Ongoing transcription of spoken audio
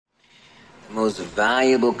The most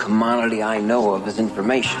valuable commodity I know of is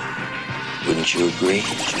information. Wouldn't you agree?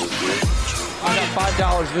 I got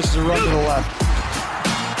 $5. This is a run to the left.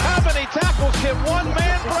 How many tackles can one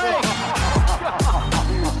man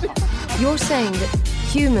break? You're saying that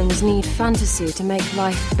humans need fantasy to make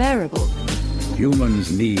life bearable?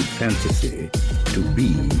 Humans need fantasy to be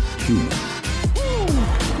human.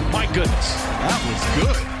 My goodness, that was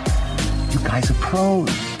good. You guys are pros.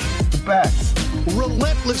 The best.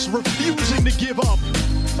 Relentless, refusing to give up.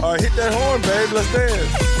 All right, hit that horn, babe. Let's dance.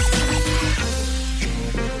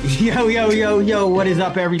 Yo, what is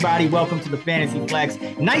up, everybody? Welcome to the Fantasy Flex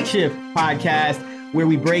Night Shift podcast, where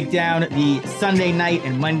we break down the Sunday night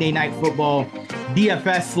and Monday night football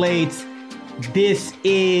DFS slates. This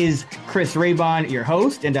is Chris Raybon, your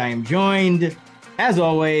host, and I am joined, as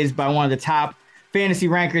always, by one of the top fantasy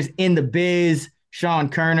rankers in the biz, Sean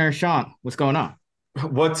Kerner. Sean, what's going on?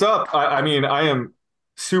 What's up? I mean, I am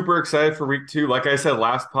super excited for week 2. Like I said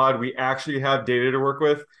last pod, we actually have data to work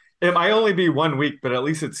with. It might only be 1 week, but at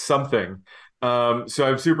least it's something. So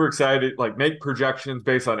I'm super excited, like make projections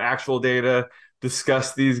based on actual data,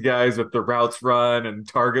 discuss these guys with the routes run and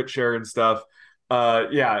target share and stuff.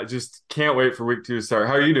 Just can't wait for week 2 to start.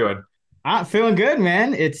 How are you doing? I'm feeling good,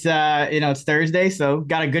 man. It's it's Thursday, so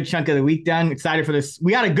got a good chunk of the week done. Excited for this.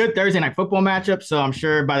 We got a good Thursday night football matchup, so I'm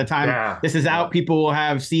sure by the time this is out, people will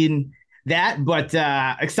have seen that. But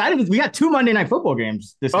excited. We got 2 Monday night football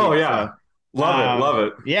games this week. Oh, yeah. So, love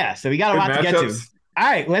it. Yeah, so we got a lot to get to. Matchups. All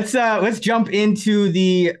right, let's jump into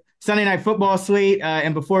the Sunday night football slate.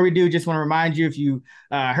 And before we do, just want to remind you, if you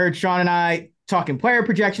heard Sean and I talking player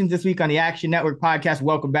projections this week on the Action Network podcast,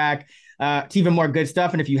 welcome back. It's even more good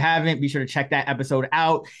stuff. And if you haven't, be sure to check that episode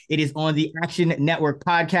out. It is on the Action Network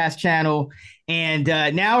podcast channel. And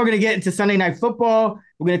now we're going to get into Sunday night football.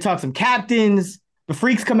 We're going to talk some captains. The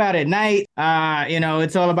freaks come out at night.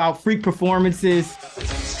 It's all about freak performances.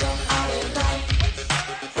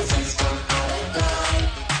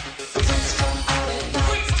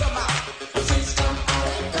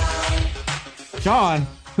 Sean,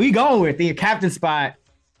 who you going with in your captain spot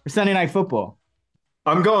for Sunday night football?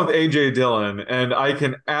 I'm going with A.J. Dillon, and I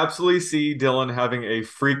can absolutely see Dillon having a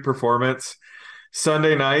freak performance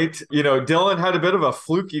Sunday night. You know, Dillon had a bit of a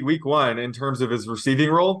fluky week 1 in terms of his receiving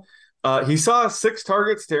role. He saw 6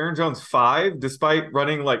 targets to Aaron Jones' 5, despite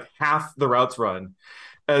running like half the routes run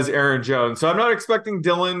as Aaron Jones. So I'm not expecting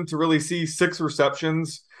Dillon to really see 6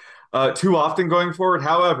 receptions too often going forward.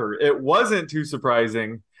 However, it wasn't too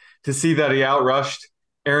surprising to see that he outrushed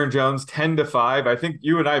Aaron Jones 10-5. I think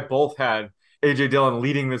you and I both had A.J. Dillon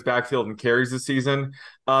leading this backfield in carries this season.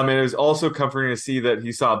 And it was also comforting to see that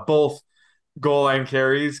he saw both goal line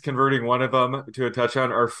carries, converting one of them to a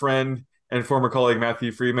touchdown. Our friend and former colleague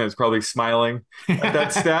Matthew Friedman is probably smiling at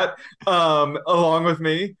that stat along with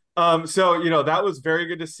me. That was very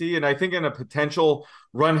good to see. And I think in a potential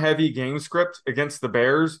run-heavy game script against the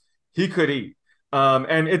Bears, he could eat.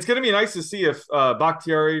 And it's going to be nice to see if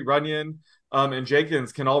Bakhtiari, Runyon, and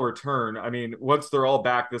Jenkins can all return. I mean, once they're all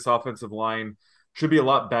back, this offensive line should be a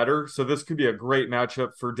lot better. So this could be a great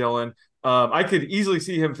matchup for Dillon. I could easily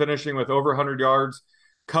see him finishing with over 100 yards,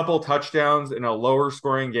 couple touchdowns in a lower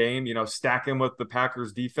scoring game, stack him with the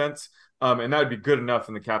Packers defense. And that would be good enough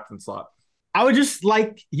in the captain slot. I would just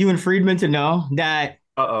like you and Friedman to know that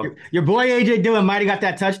your boy A.J. Dillon might have got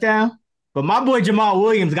that touchdown, but my boy Jamal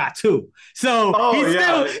Williams got 2. So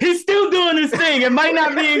he's still doing his thing. It might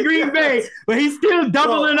not be in Green Bay, but he's still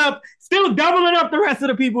doubling up the rest of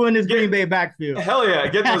the people in this Green Bay backfield. Hell yeah.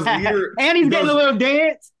 Get those leader and he's getting a little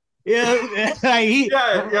dance. Yeah. He's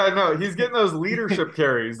getting those leadership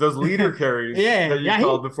carries, those leader carries that you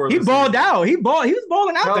called before. He balled out. He was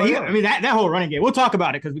balling out there. Yeah. I mean, that whole running game. We'll talk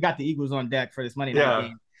about it because we got the Eagles on deck for this Monday night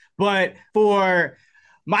game. But for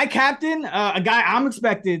my captain, a guy I'm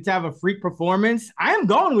expected to have a freak performance, I am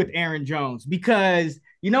going with Aaron Jones because,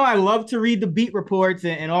 I love to read the beat reports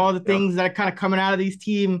and all the things that are kind of coming out of these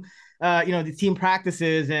team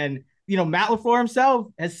practices. And, Matt LaFleur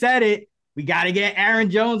himself has said it. We got to get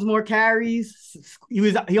Aaron Jones more carries.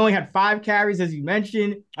 He only had 5 carries, as you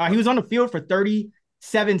mentioned. He was on the field for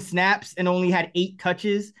 37 snaps and only had 8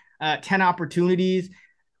 touches, 10 opportunities.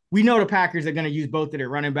 We know the Packers are going to use both of their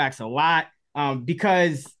running backs a lot.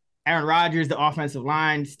 Because Aaron Rodgers, the offensive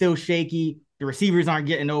line, still shaky. The receivers aren't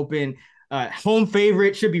getting open. Home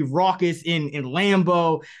favorite should be raucous in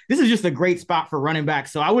Lambeau. This is just a great spot for running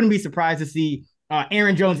backs. So I wouldn't be surprised to see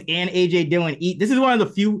Aaron Jones and A.J. Dillon eat. This is one of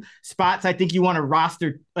the few spots I think you want to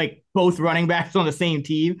roster like both running backs on the same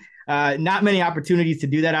team. Not many opportunities to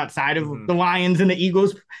do that outside of the Lions and the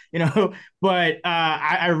Eagles, but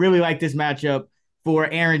I really like this matchup for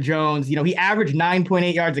Aaron Jones. He averaged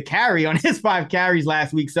 9.8 yards a carry on his 5 carries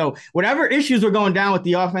last week. So whatever issues were going down with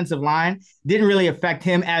the offensive line didn't really affect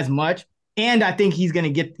him as much. And I think he's going to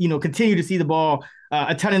get, continue to see the ball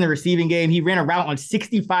a ton in the receiving game. He ran a route on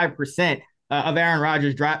 65% of Aaron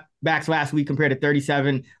Rodgers' dropbacks last week compared to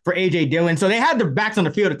 37 for A.J. Dillon. So they had the backs on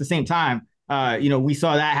the field at the same time. We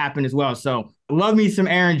saw that happen as well. So love me some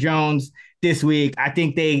Aaron Jones this week. I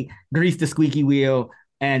think they greased the squeaky wheel,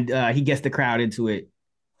 and he gets the crowd into it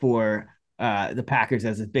for the Packers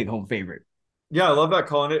as his big home favorite. Yeah, I love that,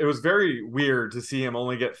 Colin. It was very weird to see him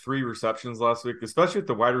only get 3 receptions last week, especially with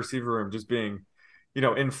the wide receiver room just being,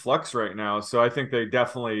 in flux right now. So I think they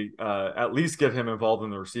definitely at least get him involved in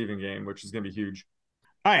the receiving game, which is going to be huge.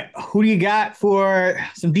 All right, who do you got for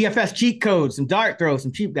some DFS cheat codes, some dart throws,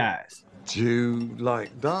 some cheap guys? Do you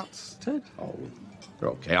like darts, Ted? Oh, they're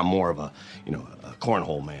okay. I'm more of a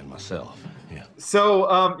cornhole man myself. Yeah.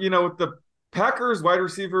 So, with the Packers wide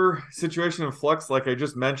receiver situation in flux, like I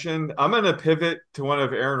just mentioned, I'm going to pivot to one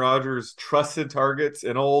of Aaron Rodgers' trusted targets,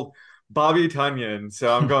 an old Bobby Tonyan.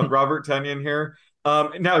 So I'm going Robert Tonyan here.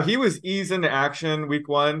 Now, he was eased into action week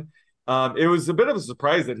 1. It was a bit of a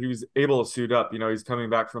surprise that he was able to suit up. He's coming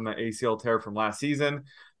back from the ACL tear from last season.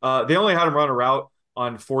 They only had him run a route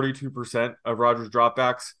on 42% of Rodgers'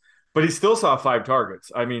 dropbacks, but he still saw 5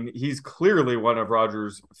 targets. I mean, he's clearly one of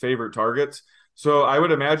Rodgers' favorite targets. So I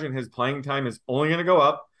would imagine his playing time is only going to go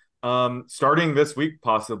up starting this week,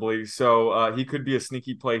 possibly. So he could be a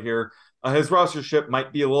sneaky play here. His rostership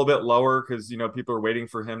might be a little bit lower because, people are waiting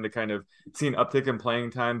for him to kind of see an uptick in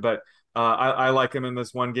playing time. But I like him in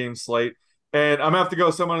this 1-game slate. And I'm going to have to go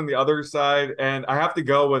someone on the other side. And I have to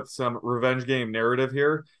go with some revenge game narrative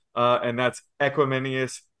here. And that's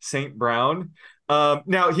Equanimeous St. Brown.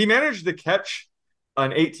 Now, he managed to catch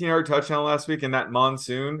an 18-yard touchdown last week in that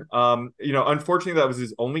monsoon. Unfortunately, that was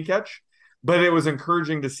his only catch, but it was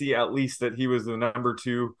encouraging to see at least that he was the number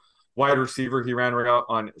 2 wide receiver. He ran route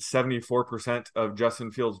on 74% of Justin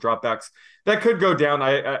Fields' dropbacks. That could go down.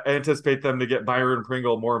 I anticipate them to get Byron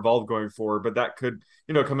Pringle more involved going forward, but that could,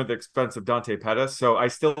 come at the expense of Dante Pettis. So I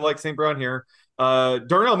still like St. Brown here.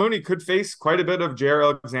 Darnell Mooney could face quite a bit of Jair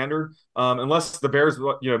Alexander, unless the Bears,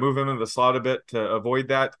 move him into the slot a bit to avoid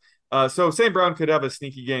that. So St. Brown could have a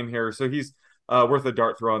sneaky game here. So he's worth a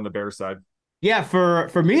dart throw on the Bears side. Yeah,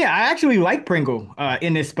 for me, I actually like Pringle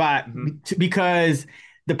in this spot because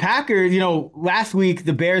the Packers, last week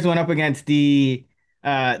the Bears went up against the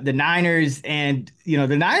Niners, and the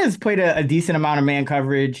Niners played a decent amount of man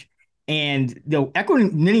coverage, and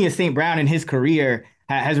Equanimeous St. Brown in his career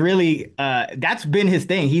has really that's been his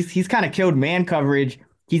thing. He's kind of killed man coverage.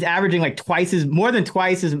 He's averaging like more than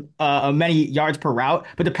twice as many yards per route.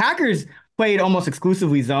 But the Packers played almost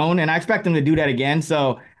exclusively zone, and I expect them to do that again.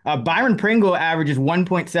 So Byron Pringle averages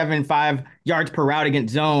 1.75 yards per route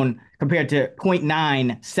against zone compared to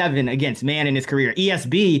 0.97 against man in his career.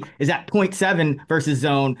 ESB is at 0.7 versus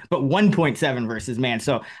zone, but 1.7 versus man.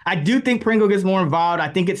 So I do think Pringle gets more involved. I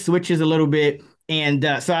think it switches a little bit. And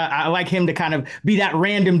so I like him to kind of be that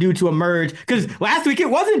random dude to emerge. Because last week it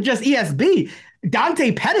wasn't just ESB.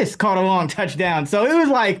 Dante Pettis caught a long touchdown. So it was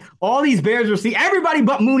like all these Bears received, everybody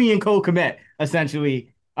but Mooney and Cole Kmet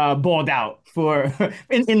essentially balled out for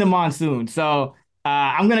in the monsoon. So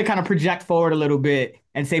I'm going to kind of project forward a little bit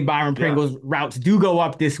and say Byron Pringle's routes do go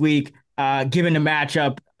up this week, given the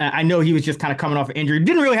matchup. I know he was just kind of coming off an injury.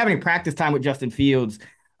 Didn't really have any practice time with Justin Fields,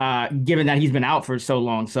 given that he's been out for so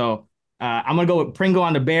long. So I'm going to go with Pringle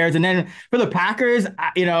on the Bears. And then for the Packers,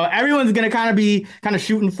 everyone's going to kind of be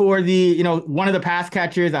shooting for the, one of the pass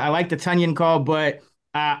catchers. I like the Tonyan call, but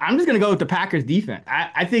I'm just going to go with the Packers defense.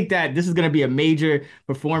 I think that this is going to be a major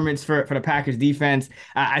performance for the Packers defense.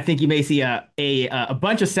 I think you may see a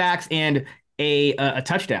bunch of sacks and a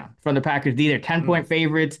touchdown from the Packers D. They're 10-point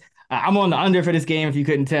favorites. I'm on the under for this game, if you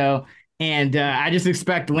couldn't tell. And I just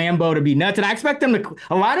expect Lambeau to be nuts. And I expect them to,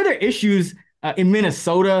 a lot of their issues in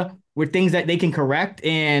Minnesota were things that they can correct.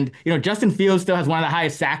 And, Justin Fields still has one of the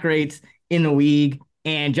highest sack rates in the league.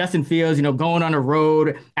 And Justin Fields, going on the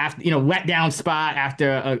road after, let down spot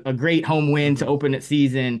after a great home win to open the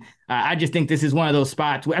season. I just think this is one of those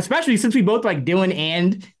spots, especially since we both like Dillon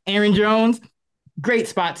and Aaron Jones. Great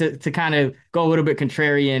spot to kind of go a little bit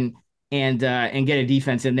contrarian and get a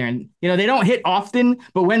defense in there. And, they don't hit often,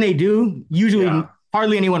 but when they do, usually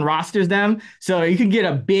hardly anyone rosters them. So you can get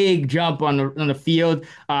a big jump on the field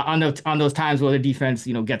on those times where the defense,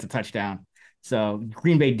 gets a touchdown. So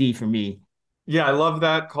Green Bay D for me. Yeah, I love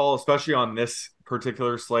that call, especially on this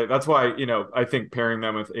particular slate. That's why, I think pairing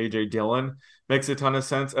them with A.J. Dillon makes a ton of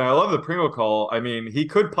sense. And I love the Pringle call. I mean, he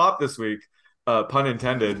could pop this week, pun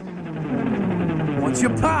intended. Once you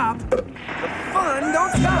pop, the fun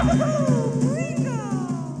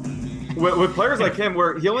With players like him,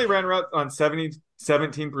 where he only ran route on 17%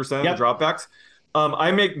 of the dropbacks,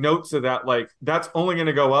 I make notes of that. Like, that's only going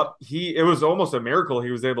to go up. It was almost a miracle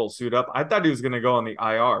he was able to suit up. I thought he was going to go on the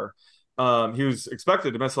IR. He was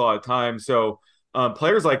expected to miss a lot of time. So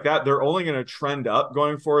players like that, they're only going to trend up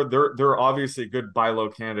going forward. They're obviously good buy low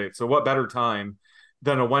candidates. So what better time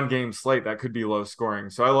than a 1-game slate that could be low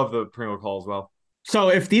scoring? So I love the Primo call as well. So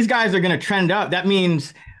if these guys are going to trend up, that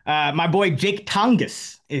means my boy Jake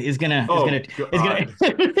Tongas is gonna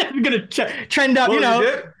trend up.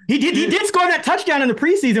 Well, he did score that touchdown in the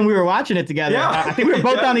preseason. We were watching it together. Yeah. I think we were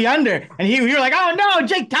both on the under, and we were like, "Oh no,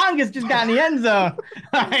 Jake Tongas just got in the end zone."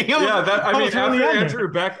 After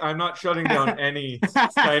Andrew Beck, I'm not shutting down any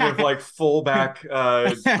kind of like fullback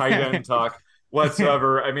tight end talk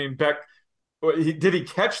whatsoever. I mean, Beck. Did he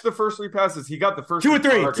catch the first 3 passes? He got the first 2 or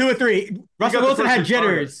 3. Russell Wilson had jitters.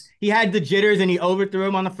 Targets. He had the jitters and he overthrew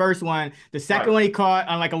him on the first one. The second one he caught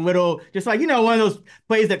on like a little, just like, one of those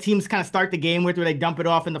plays that teams kind of start the game with where they dump it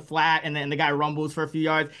off in the flat and then the guy rumbles for a few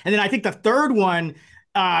yards. And then I think the third one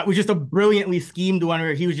was just a brilliantly schemed one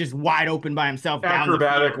where he was just wide open by himself.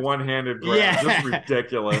 Acrobatic one-handed grab. Just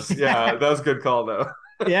ridiculous. Yeah, that was a good call though.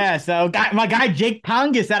 Yeah, so my guy Jake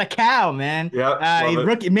Tongas out of Cal, man. Yeah, he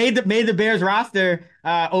rookie made the Bears roster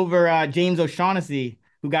over James O'Shaughnessy,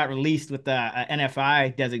 who got released with the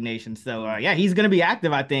NFI designation. So he's gonna be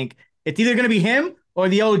active. I think it's either gonna be him or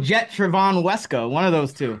the old Jet Trevon Wesco, one of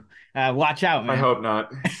those two. Watch out, man. I hope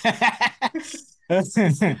not.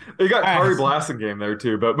 You got Kari Blasingame there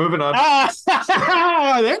too, but moving on.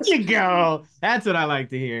 Oh, there you go. That's what I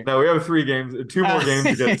like to hear. No, we have 2 more games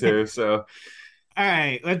to get to. So. All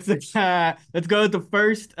right, let's go with the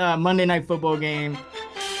first Monday Night Football game.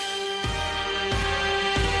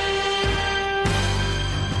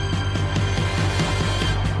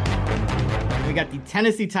 We got the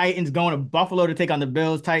Tennessee Titans going to Buffalo to take on the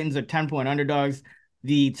Bills. Titans are 10-point underdogs.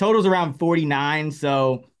 The total's around 49,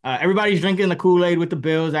 so everybody's drinking the Kool-Aid with the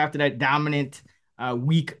Bills after that dominant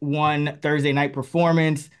Week 1 Thursday night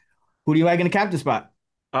performance. Who do you like in the captain spot?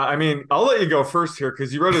 I mean, I'll let you go first here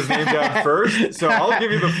because you wrote his name down first. So I'll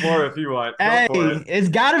give you the floor if you want. Hey, it's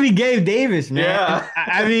got to be Gabe Davis, man. Yeah.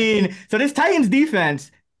 I mean, so this Titans defense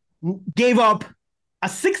gave up a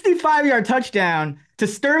 65-yard touchdown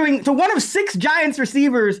to one of 6 Giants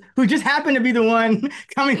receivers who just happened to be the one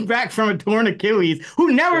coming back from a torn Achilles,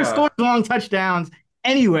 who never scored long touchdowns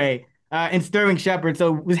anyway, in Sterling Shepard.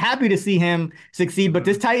 So was happy to see him succeed. But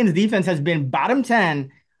this Titans defense has been bottom 10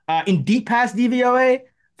 in deep pass DVOA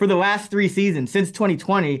for the last 3 seasons since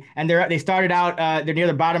 2020, and they started out they're near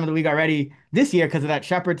the bottom of the league already this year because of that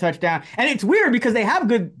Shepard touchdown. And it's weird because they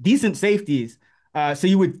have decent safeties, so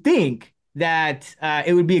you would think that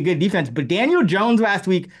it would be a good defense. But Daniel Jones last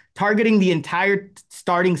week targeting the entire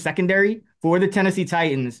starting secondary for the Tennessee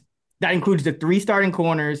Titans. That includes the 3 starting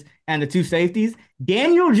corners and the 2 safeties.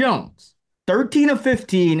 Daniel Jones, 13 of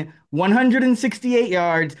 15. 168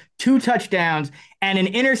 yards, 2 touchdowns, and an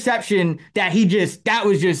interception that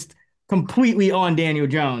was just completely on Daniel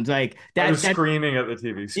Jones. Like that, I was screaming at the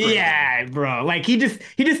TV. Screaming. Yeah, bro. Like he just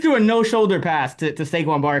threw a no shoulder pass to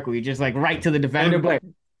Saquon Barkley, just like right to the defender. But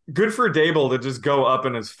good for Dable to just go up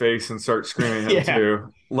in his face and start screaming at him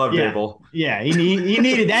too. Love Dable. Yeah, he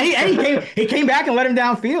needed that. He came back and let him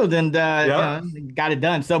downfield and got it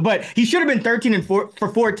done. So, but he should have been 13 for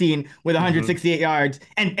 14 with 168 yards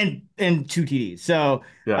and 2 TDs. So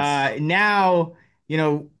now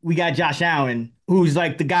we got Josh Allen, who's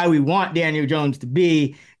like the guy we want Daniel Jones to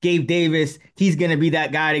be. Gabe Davis, he's going to be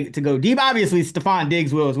that guy to go deep. Obviously, Stephon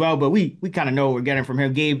Diggs will as well, but we kind of know what we're getting from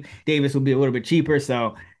him. Gabe Davis will be a little bit cheaper.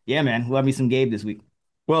 So, yeah, man, love me some Gabe this week.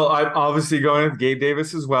 Well, I'm obviously going with Gabe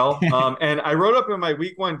Davis as well. And I wrote up in my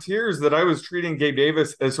week 1 tiers that I was treating Gabe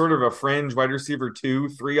Davis as sort of a fringe wide receiver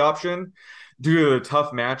 2-3 option due to the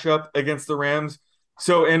tough matchup against the Rams.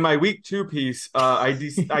 So in my week 2 piece, I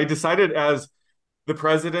decided as the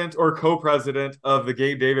president or co-president of the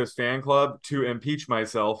Gabe Davis fan club to impeach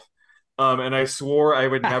myself. And I swore I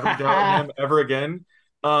would never doubt him ever again.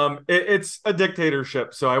 It's a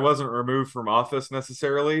dictatorship, so I wasn't removed from office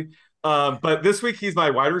necessarily. But this week he's my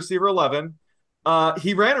wide receiver 11.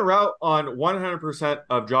 He ran a route on 100%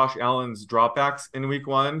 of Josh Allen's dropbacks in week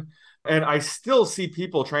 1. And I still see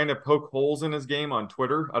people trying to poke holes in his game on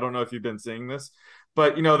Twitter. I don't know if you've been seeing this,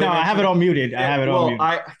 but I have it all muted. I have it all muted.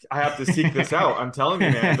 I have to seek this out. I'm telling you,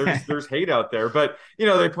 man, there's hate out there, but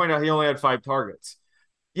they point out he only had 5 targets.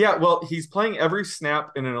 Yeah, well, he's playing every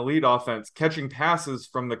snap in an elite offense, catching passes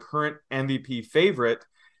from the current MVP favorite.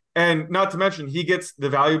 And not to mention, he gets the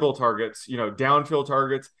valuable targets, downfield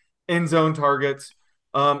targets, end zone targets.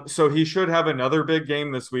 So he should have another big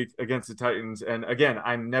game this week against the Titans. And again,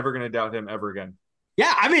 I'm never going to doubt him ever again.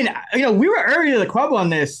 Yeah, I mean, we were early to the club on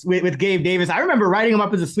this with Gabe Davis. I remember writing him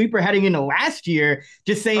up as a sleeper heading into last year,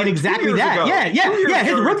 just saying exactly that. Ago. Yeah,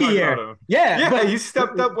 his rookie year. Yeah, but he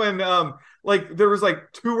stepped up when there was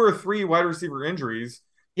 2 or 3 wide receiver injuries.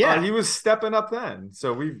 Yeah, he was stepping up then.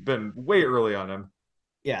 So we've been way early on him.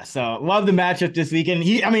 Yeah, so love the matchup this weekend.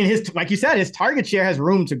 His like you said, his target share has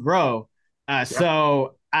room to grow.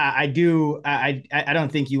 So I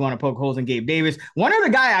don't think you want to poke holes in Gabe Davis. One other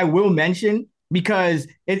guy I will mention, because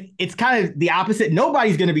it's kind of the opposite.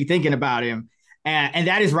 Nobody's going to be thinking about him, and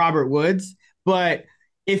that is Robert Woods. But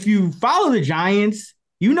if you follow the Giants,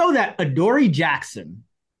 you know that Adoree Jackson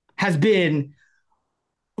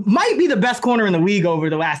might be the best corner in the league over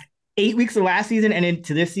the last 8 weeks of last season and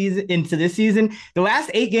into this season. The last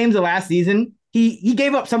 8 games of last season, he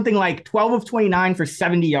gave up something like 12 of 29 for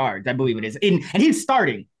 70 yards, I believe it is. And he's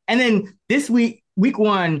starting. And then this week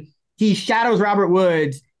 1, he shadows Robert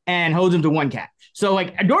Woods and holds him to 1 catch. So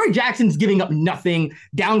Adoree Jackson's giving up nothing.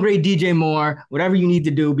 Downgrade DJ Moore, whatever you need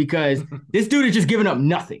to do, because this dude is just giving up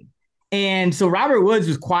nothing. And so Robert Woods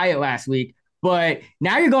was quiet last week, but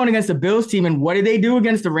now you're going against the Bills team. And what did they do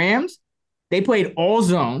against the Rams? They played all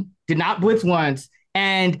zone, did not blitz once.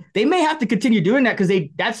 And they may have to continue doing that because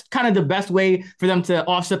that's kind of the best way for them to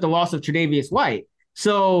offset the loss of Tre'Davious White.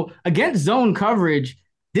 So against zone coverage,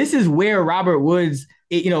 this is where Robert Woods,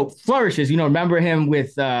 flourishes. Remember him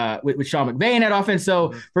with Sean McVay in that offense.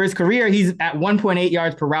 So for his career, he's at 1.8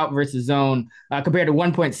 yards per route versus zone compared to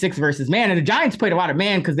 1.6 versus man. And the Giants played a lot of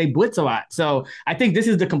man because they blitz a lot. So I think this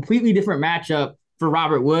is the completely different matchup for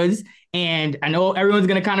Robert Woods. And I know everyone's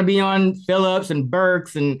going to kind of be on Phillips and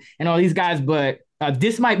Burks and all these guys, but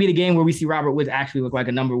this might be the game where we see Robert Woods actually look like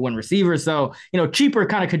a number 1 receiver. So, cheaper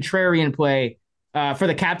kind of contrarian play for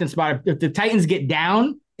the captain spot. If the Titans get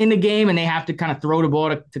down in the game and they have to kind of throw the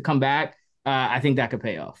ball to come back, I think that could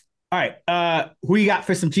pay off. All right. Who you got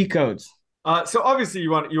for some cheat codes? So obviously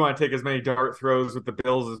you want to take as many dart throws with the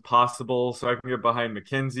Bills as possible, so I can get behind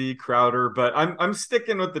McKenzie, Crowder, but I'm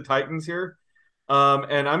sticking with the Titans here.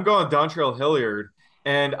 And I'm going Dontrell Hilliard.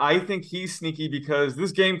 And I think he's sneaky because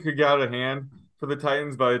this game could get out of hand for the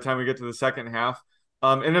Titans by the time we get to the second half.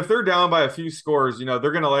 And if they're down by a few scores, they're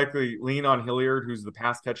going to likely lean on Hilliard, who's the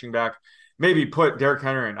pass catching back, maybe put Derrick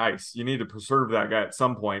Henry in ice. You need to preserve that guy at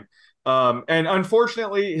some point. And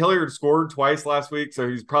unfortunately, Hilliard scored twice last week, so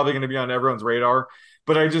he's probably going to be on everyone's radar.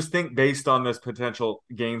 But I just think based on this potential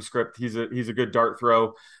game script, he's a good dart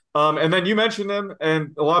throw. And then you mentioned him,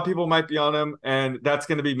 and a lot of people might be on him, and that's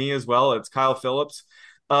going to be me as well. It's Kyle Phillips.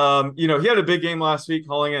 He had a big game last week,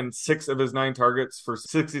 hauling in 6 of his 9 targets for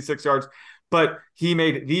 66 yards, but he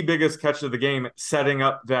made the biggest catch of the game, setting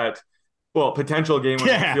up that, potential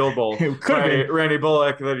game-winning field goal by Randy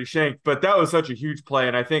Bullock that he shanked. But that was such a huge play,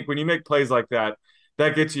 and I think when you make plays like that,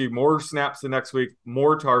 that gets you more snaps the next week,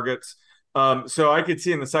 more targets. So I could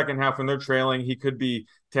see in the second half when they're trailing, he could be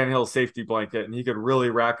Tannehill's safety blanket, and he could really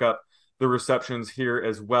rack up the receptions here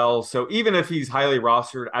as well. So even if he's highly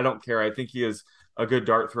rostered, I don't care. I think he is a good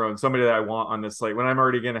dart throw and somebody that I want on this slate when I'm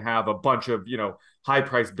already going to have a bunch of,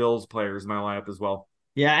 high-priced Bills players in my lineup as well.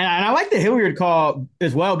 Yeah, and I like the Hilliard call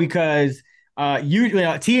as well because usually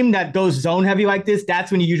a team that goes zone heavy like this,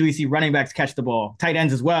 that's when you usually see running backs catch the ball, tight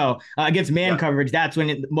ends as well. Against man coverage, that's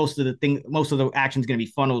when most of the action is going to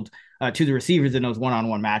be funneled to the receivers in those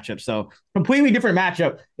one-on-one matchups. So completely different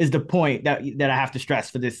matchup is the point that I have to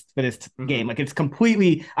stress for this game. Like it's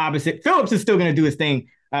completely opposite. Phillips is still going to do his thing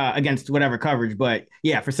against whatever coverage, but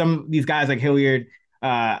yeah, for some of these guys like Hilliard,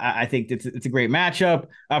 I think it's a great matchup.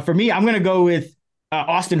 For me, I'm going to go with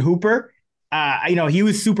Austin Hooper. He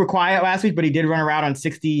was super quiet last week, but he did run around on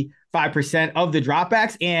 65% of the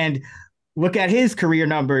dropbacks. And look at his career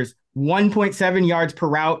numbers, 1.7 yards per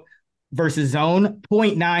route versus zone,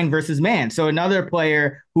 0.9 versus man. So another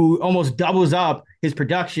player who almost doubles up his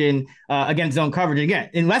production against zone coverage. Again,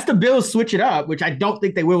 unless the Bills switch it up, which I don't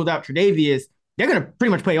think they will without Tre'Davious, they're going to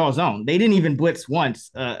pretty much play all zone. They didn't even blitz once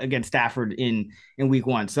against Stafford in week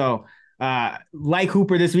 1. So like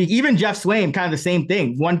Hooper this week, even Jeff Swain, kind of the same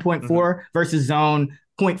thing, 1.4 versus zone,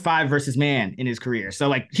 0.5 versus man in his career.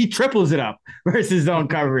 So he triples it up versus zone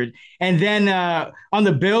coverage. And then on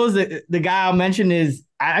the Bills, the guy I'll mention is,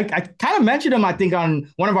 I kind of mentioned him, I think,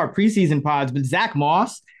 on one of our preseason pods, but Zach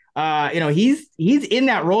Moss, he's in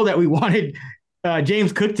that role that we wanted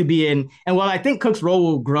James Cook to be in. And while I think Cook's role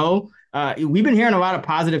will grow, we've been hearing a lot of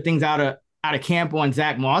positive things out of camp on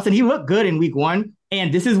Zach Moss, and he looked good in week 1.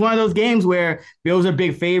 And this is one of those games where Bills are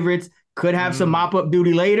big favorites, could have some mop-up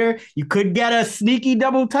duty later. You could get a sneaky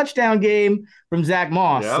double touchdown game from Zach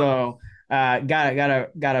Moss. Yep. So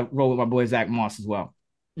Gotta roll with my boy Zach Moss as well.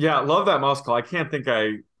 Yeah, love that Moss call. I can't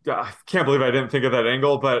believe I didn't think of that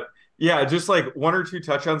angle, but yeah, just like 1 or 2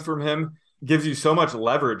 touchdowns from him gives you so much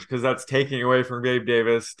leverage because that's taking away from Gabe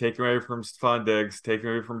Davis, taking away from Stephon Diggs, taking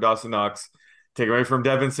away from Dawson Knox, taking away from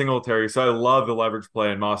Devin Singletary. So I love the leverage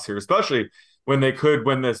play in Moss here, especially when they could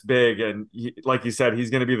win this big. And like you said, he's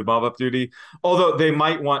going to be the bump up duty. Although they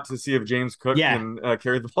might want to see if James Cook can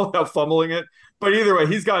carry the ball without fumbling it. But either way,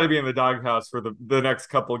 he's got to be in the doghouse for the next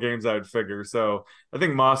couple of games, I would figure. So I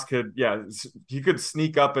think Moss he could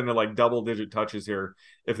sneak up into like double-digit touches here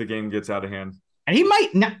if the game gets out of hand. And he might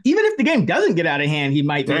not, even if the game doesn't get out of hand, he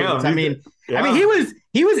might be. I mean,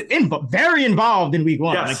 he was very involved in week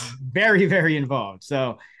 1, like very, very involved.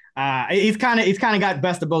 So he's kind of got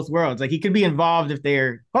best of both worlds. Like he could be involved if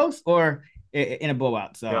they're close or in a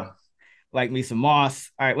blowout. So like me some Moss.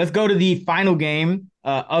 All right, let's go to the final game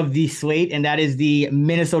of the slate, and that is the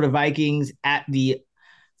Minnesota Vikings at the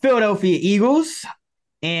Philadelphia Eagles.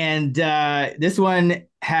 And this one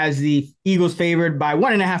has the Eagles favored by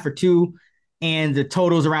 1.5 or 2. And the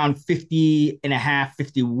total's around 50.5,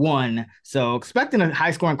 51. So expecting a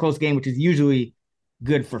high scoring close game, which is usually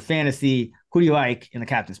good for fantasy. Who do you like in the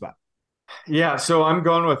captain spot? Yeah, so I'm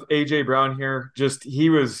going with A.J. Brown here. Just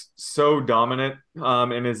he was so dominant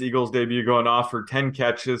in his Eagles debut, going off for 10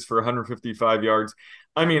 catches for 155 yards.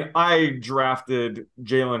 I mean, I drafted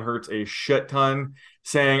Jalen Hurts a shit ton,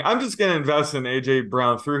 saying I'm just going to invest in A.J.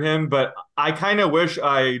 Brown through him. But I kind of wish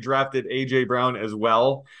I drafted A.J. Brown as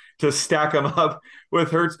well to stack him up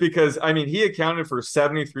with Hurts because, I mean, he accounted for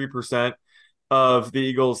 73% of the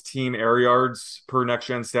Eagles' team air yards per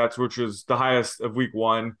next-gen stats, which is the highest of week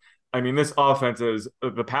 1. I mean, this offense is,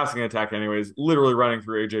 the passing attack anyways, literally running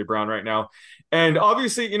through A.J. Brown right now. And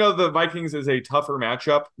obviously, the Vikings is a tougher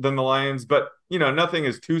matchup than the Lions, but, nothing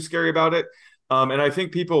is too scary about it. And I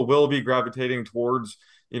think people will be gravitating towards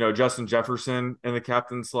Justin Jefferson in the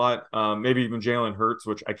captain slot, maybe even Jalen Hurts,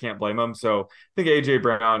 which I can't blame him. So I think A.J.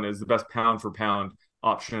 Brown is the best pound for pound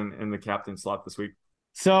option in the captain slot this week.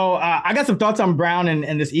 So I got some thoughts on Brown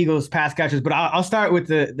and this Eagles pass catchers, but I'll start with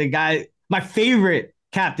the guy. My favorite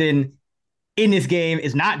captain in this game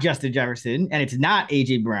is not Justin Jefferson, and it's not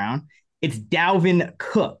A.J. Brown. It's Dalvin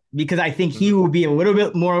Cook, because I think he will be a little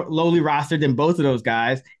bit more lowly rostered than both of those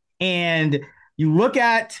guys. And you look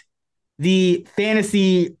at the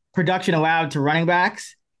fantasy production allowed to running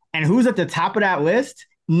backs, and who's at the top of that list?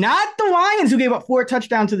 Not the Lions, who gave up 4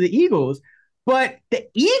 touchdowns to the Eagles, but the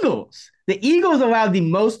Eagles. The Eagles allowed the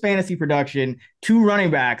most fantasy production to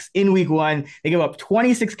running backs in week 1. They gave up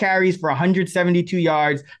 26 carries for 172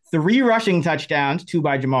 yards, 3 rushing touchdowns, 2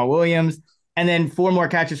 by Jamal Williams, and then 4 more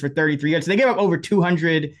catches for 33 yards. So they gave up over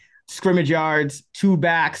 200 scrimmage yards, 2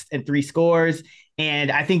 backs, and 3 scores.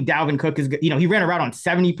 And I think Dalvin Cook is, he ran around on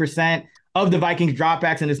 70% of the Vikings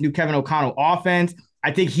dropbacks in this new Kevin O'Connell offense.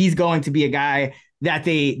 I think he's going to be a guy that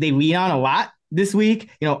they lean on a lot this week.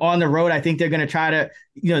 On the road, I think they're going to try to,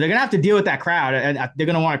 they're going to have to deal with that crowd, and they're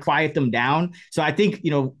going to want to quiet them down. So I think,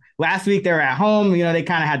 last week they were at home, they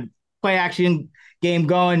kind of had play action game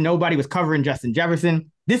going. Nobody was covering Justin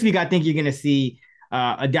Jefferson. This week, I think you're going to see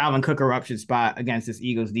a Dalvin Cook eruption spot against this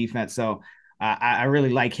Eagles defense. So I really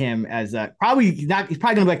like him as he's probably going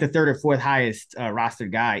to be like the 3rd or 4th highest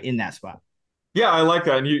rostered guy in that spot. Yeah, I like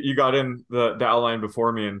that. And you got in the outline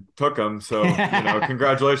before me and took him. So,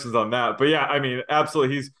 congratulations on that. But yeah, I mean,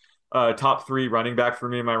 absolutely. He's top 3 running back for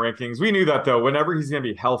me in my rankings. We knew that, though. Whenever he's going to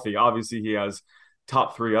be healthy, obviously he has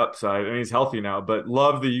top 3 upside, and he's healthy now. But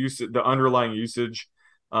love the underlying usage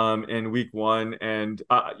in week 1. And,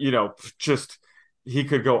 just he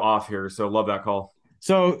could go off here. So love that call.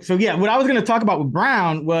 So yeah, what I was going to talk about with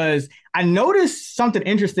Brown was I noticed something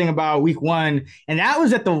interesting about week 1, and that was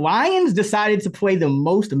that the Lions decided to play the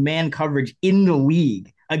most man coverage in the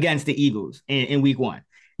league against the Eagles in week 1.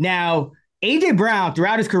 Now, A.J. Brown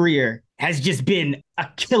throughout his career has just been a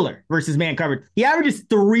killer versus man coverage. He averages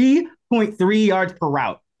 3.3 yards per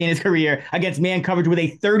route in his career against man coverage with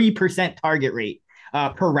a 30% target rate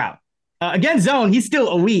per route. Against zone, he's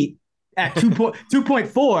still elite at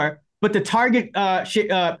 2.4. But the target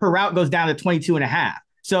per route goes down to 22.5.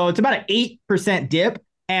 So it's about an 8% dip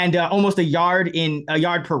and almost a yard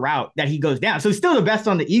per route that he goes down. So he's still the best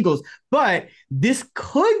on the Eagles. But this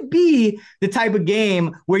could be the type of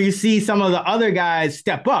game where you see some of the other guys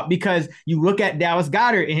step up, because you look at Dallas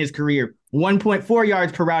Goedert in his career, 1.4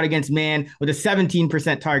 yards per route against man with a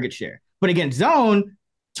 17% target share. But against zone,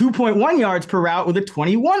 2.1 yards per route with a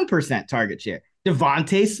 21% target share.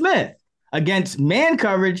 Devontae Smith against man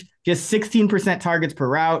coverage, just 16% targets per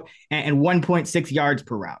route and 1.6 yards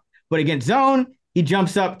per route. But against zone, he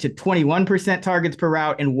jumps up to 21% targets per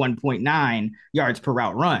route and 1.9 yards per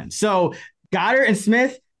route run. So Goddard and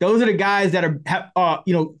Smith, those are the guys that are,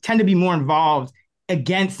 tend to be more involved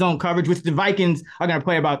against zone coverage, which the Vikings are going to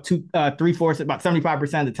play about 3/4, about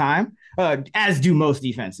 75% of the time, as do most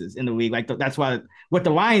defenses in the league. Like that's why what the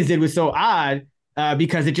Lions did was so odd,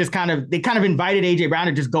 because it just kind of invited AJ Brown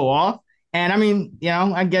to just go off. And I mean,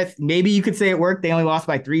 I guess maybe you could say it worked. They only lost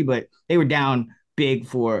by 3, but they were down big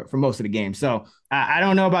for most of the game. So I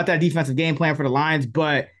don't know about that defensive game plan for the Lions,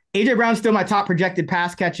 but AJ Brown's still my top projected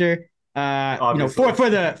pass catcher. For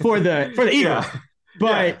the Eagles.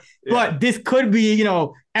 Yeah. But this could be,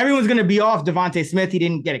 everyone's going to be off Devontae Smith. He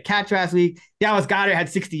didn't get a catch last week. Dallas Goedert had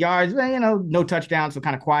 60 yards, but, no touchdowns, so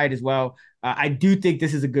kind of quiet as well. I do think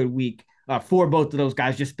this is a good week for both of those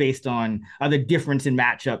guys, just based on the difference in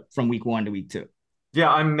matchup from week 1 to week 2. Yeah,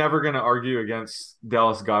 I'm never going to argue against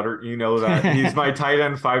Dallas Goedert. You know that. He's my tight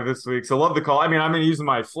end 5 this week, so love the call. I mean, I'm using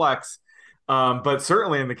my flex, but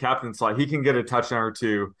certainly in the captain slot, he can get a touchdown or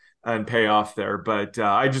two and pay off there. But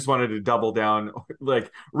I just wanted to double down,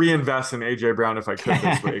 reinvest in AJ Brown if I could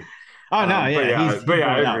this week. Oh, no, yeah.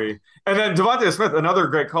 I agree. And then Devontae Smith, another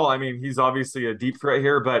great call. I mean, he's obviously a deep threat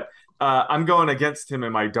here, but I'm going against him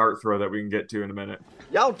in my dart throw that we can get to in a minute.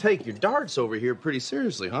 Y'all take your darts over here pretty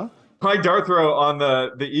seriously, huh? My dart throw on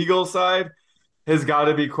the Eagles side has got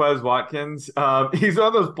to be Quez Watkins. He's one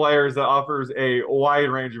of those players that offers a wide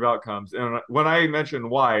range of outcomes. And when I mention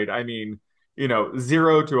wide, I mean,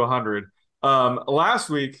 0 to 100. Last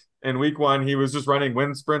week in week 1, he was just running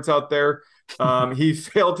wind sprints out there. He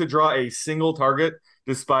failed to draw a single target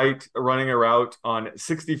despite running a route on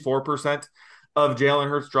 64% of Jalen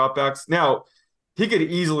Hurts dropbacks. Now, he could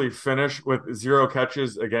easily finish with 0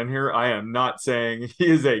 catches again here. I am not saying he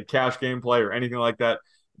is a cash game play or anything like that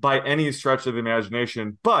by any stretch of the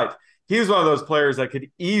imagination, but he's one of those players that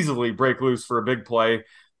could easily break loose for a big play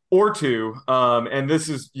or two. And this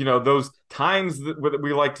is, those times that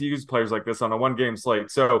we like to use players like this on a 1-game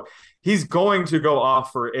slate. So he's going to go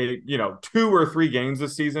off for 2 or 3 games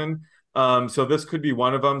this season. So this could be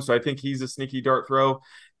one of them. So I think he's a sneaky dart throw.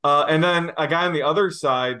 And then a guy on the other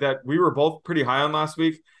side that we were both pretty high on last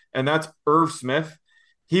week, and that's Irv Smith.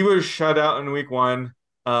 He was shut out in week 1.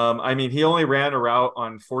 He only ran a route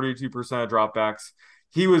on 42% of dropbacks.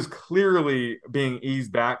 He was clearly being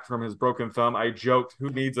eased back from his broken thumb. I joked, who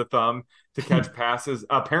needs a thumb to catch passes?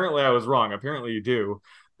 Apparently I was wrong. Apparently you do.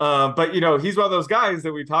 But he's one of those guys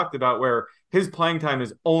that we talked about where his playing time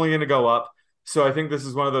is only going to go up. So I think this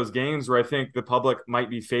is one of those games where I think the public might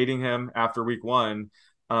be fading him after week 1.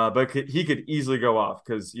 But he could easily go off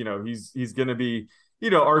because, he's going to be,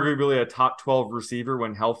 arguably a top 12 receiver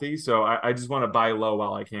when healthy. So I just want to buy low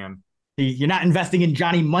while I can. You're not investing in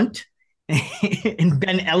Johnny Munt and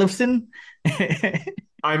Ben Ellefson?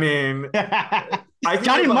 I mean,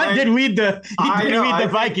 Johnny Munt did lead the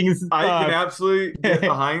Vikings. I can absolutely get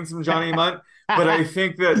behind some Johnny Munt, but I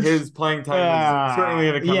think that his playing time is certainly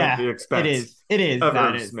going to come at the expense. It is. Of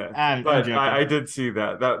Irv Smith. But I did see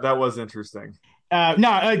that. That was interesting.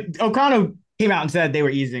 O'Connell came out and said they were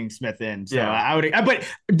easing Smith in. So yeah. But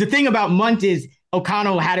the thing about Munt is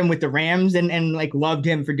O'Connell had him with the Rams and loved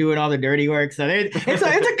him for doing all the dirty work. So it's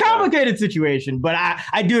a complicated situation. But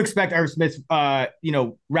I do expect Irv Smith's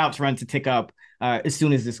routes run to tick up as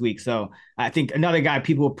soon as this week. So I think another guy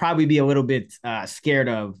people will probably be a little bit scared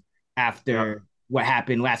of after what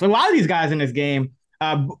happened last. A lot of these guys in this game,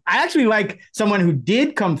 I actually like someone who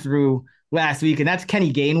did come through last week, and that's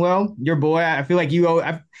Kenny Gainwell, your boy. I feel like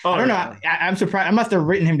I don't know. I'm surprised. I must have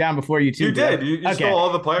written him down before you too. You did. You stole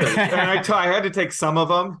all the players. And I had to take some of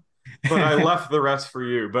them, but I left the rest for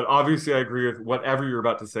you. But obviously I agree with whatever you're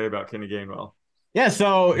about to say about Kenny Gainwell. Yeah.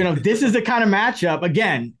 So, this is the kind of matchup,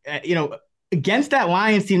 again, against that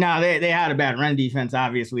Lions team. Now they had a bad run defense.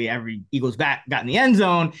 Obviously every Eagles back got in the end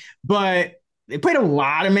zone, but they played a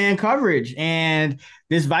lot of man coverage, and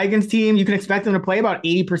this Vikings team, you can expect them to play about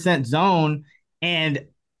 80% zone. And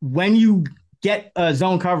when you get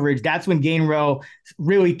zone coverage, that's when Gainwell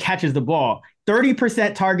really catches the ball.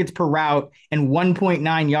 30% targets per route and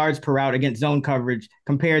 1.9 yards per route against zone coverage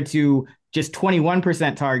compared to just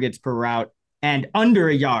 21% targets per route and under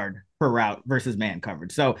a yard per route versus man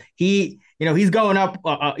coverage. So he's going up,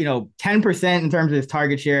 10% in terms of his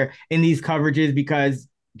target share in these coverages because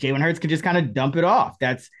Jalen Hurts could just kind of dump it off.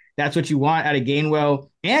 That's what you want out of Gainwell.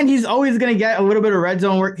 And he's always going to get a little bit of red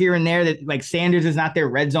zone work here and there that Sanders is not their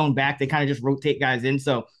red zone back. They kind of just rotate guys in.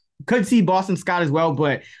 So could see Boston Scott as well.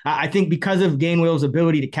 But I think because of Gainwell's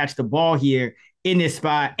ability to catch the ball here in this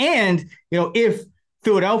spot, and, if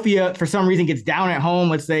Philadelphia for some reason gets down at home,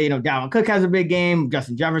 let's say, Dalvin Cook has a big game,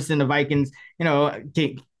 Justin Jefferson, the Vikings,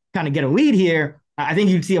 kind of get a lead here, I think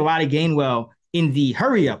you'd see a lot of Gainwell in the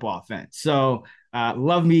hurry up offense. So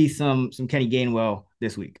love me some Kenny Gainwell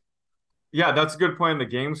this week. Yeah, that's a good point in the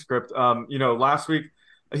game script. Last week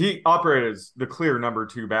he operated as the clear number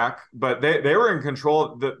 2 back, but they were in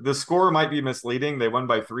control. The score might be misleading. They won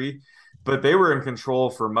by 3, but they were in control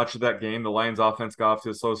for much of that game. The Lions offense got off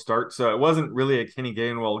to a slow start, so it wasn't really a Kenny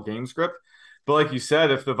Gainwell game script. But like you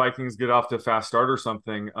said, if the Vikings get off to a fast start or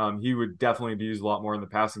something, he would definitely be used a lot more in the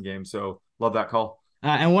passing game. So love that call.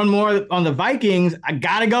 And one more on the Vikings. I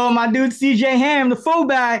got to go with my dude, CJ Ham, the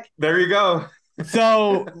fullback. There you go.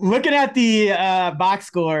 So looking at the box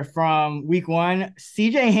score from week 1,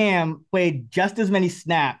 CJ Ham played just as many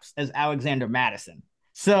snaps as Alexander Mattison.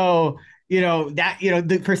 So,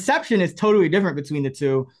 the perception is totally different between the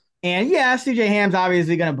two. And yeah, CJ Ham's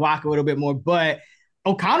obviously going to block a little bit more, but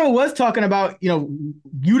O'Connell was talking about,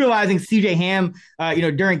 utilizing CJ Ham,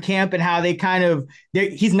 during camp and how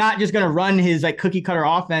he's not just going to run his like cookie cutter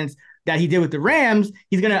offense that he did with the Rams.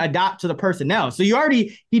 He's going to adapt to the personnel. So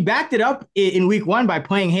he backed it up in week 1 by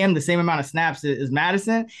playing Ham the same amount of snaps as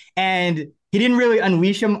Madison. And he didn't really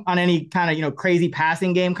unleash him on any kind of, crazy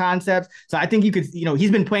passing game concepts. So I think you could, he's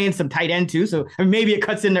been playing some tight end too. So maybe it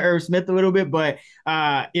cuts into Irv Smith a little bit, but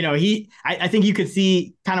I think you could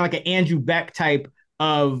see kind of like an Andrew Beck type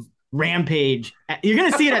of rampage. You're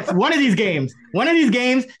going to see it at one of these games. One of these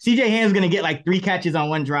games, CJ Ham's going to get like 3 catches on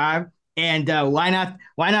one drive. And why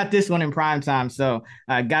not this one in prime time? So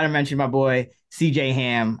got to mention my boy, CJ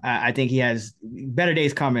Ham. I think he has better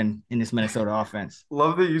days coming in this Minnesota offense.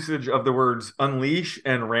 Love the usage of the words unleash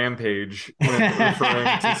and rampage when referring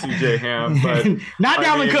to CJ Ham. But not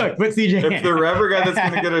Dalvin Cook, but CJ Ham. If they're ever guy that's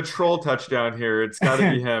going to get a troll touchdown here, it's got to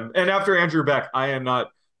be him. And after Andrew Beck, I am not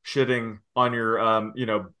shitting on your,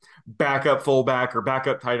 backup fullback or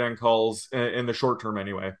backup tight end calls in the short term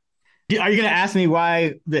anyway. Are you going to ask me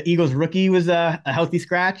why the Eagles rookie was a healthy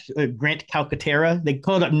scratch? Grant Calcaterra. They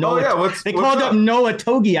called up Noah. Up Noah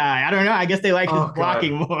Togiai. I don't know. I guess they like his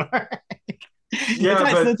blocking more. But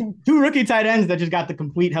 2 rookie tight ends that just got the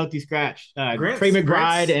complete healthy scratch. Trey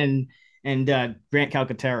McBride and Grant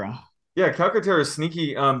Calcaterra. Yeah, Calcaterra is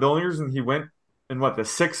sneaky. The only reason he went in the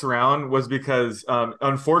 6th round was because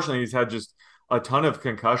unfortunately he's had just a ton of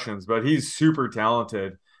concussions, but he's super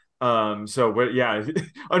talented.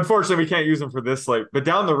 Unfortunately we can't use him for this slate, but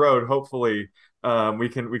down the road, hopefully we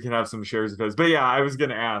can have some shares of his. But yeah, I was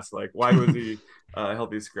going to ask, why was he a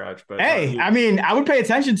healthy scratch? But hey, I would pay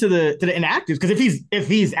attention to the inactives, because if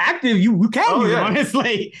he's active, you can use him on his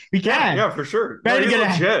slate. We can. Yeah, for sure.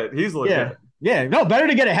 He's legit. Yeah, no, better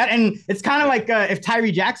to get ahead. And it's kind of like if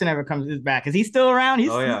Tyree Jackson ever comes back, is he still around?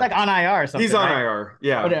 He's like on IR or something. He's on IR,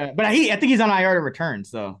 yeah. But I think he's on IR to return.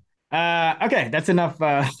 So okay, that's enough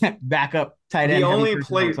backup tight end. The only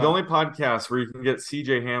podcast where you can get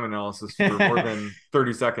CJ Ham analysis for more than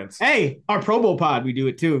 30 seconds. Hey, our Pro Bowl pod, we do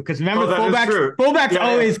it too. Because remember, fullbacks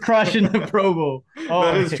always crushing the Pro Bowl.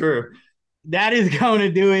 That is true. That is going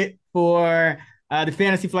to do it for the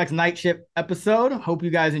Fantasy Flex Night Shift episode. Hope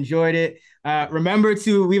you guys enjoyed it. Remember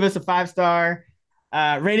to leave us a 5-star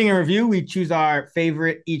rating and review. We choose our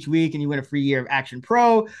favorite each week, and you win a free year of Action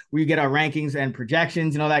Pro, where you get our rankings and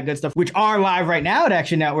projections and all that good stuff, which are live right now at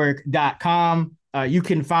actionnetwork.com. You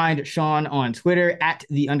can find Sean on Twitter at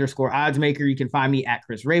 @the_oddsmaker. You can find me at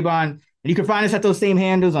Chris Raybon. And you can find us at those same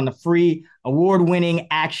handles on the free award-winning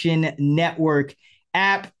Action Network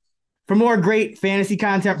app. For more great fantasy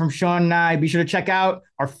content from Sean and I, be sure to check out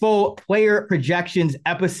our full player projections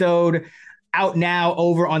episode out now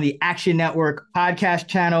over on the Action Network podcast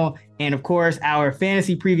channel. And of course, our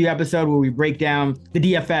fantasy preview episode where we break down the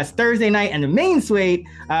DFS Thursday night and the main slate.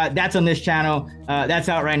 That's on this channel. That's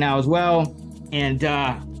out right now as well. And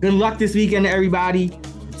good luck this weekend to everybody.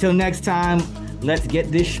 Until next time, let's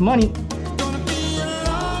get this shmoney.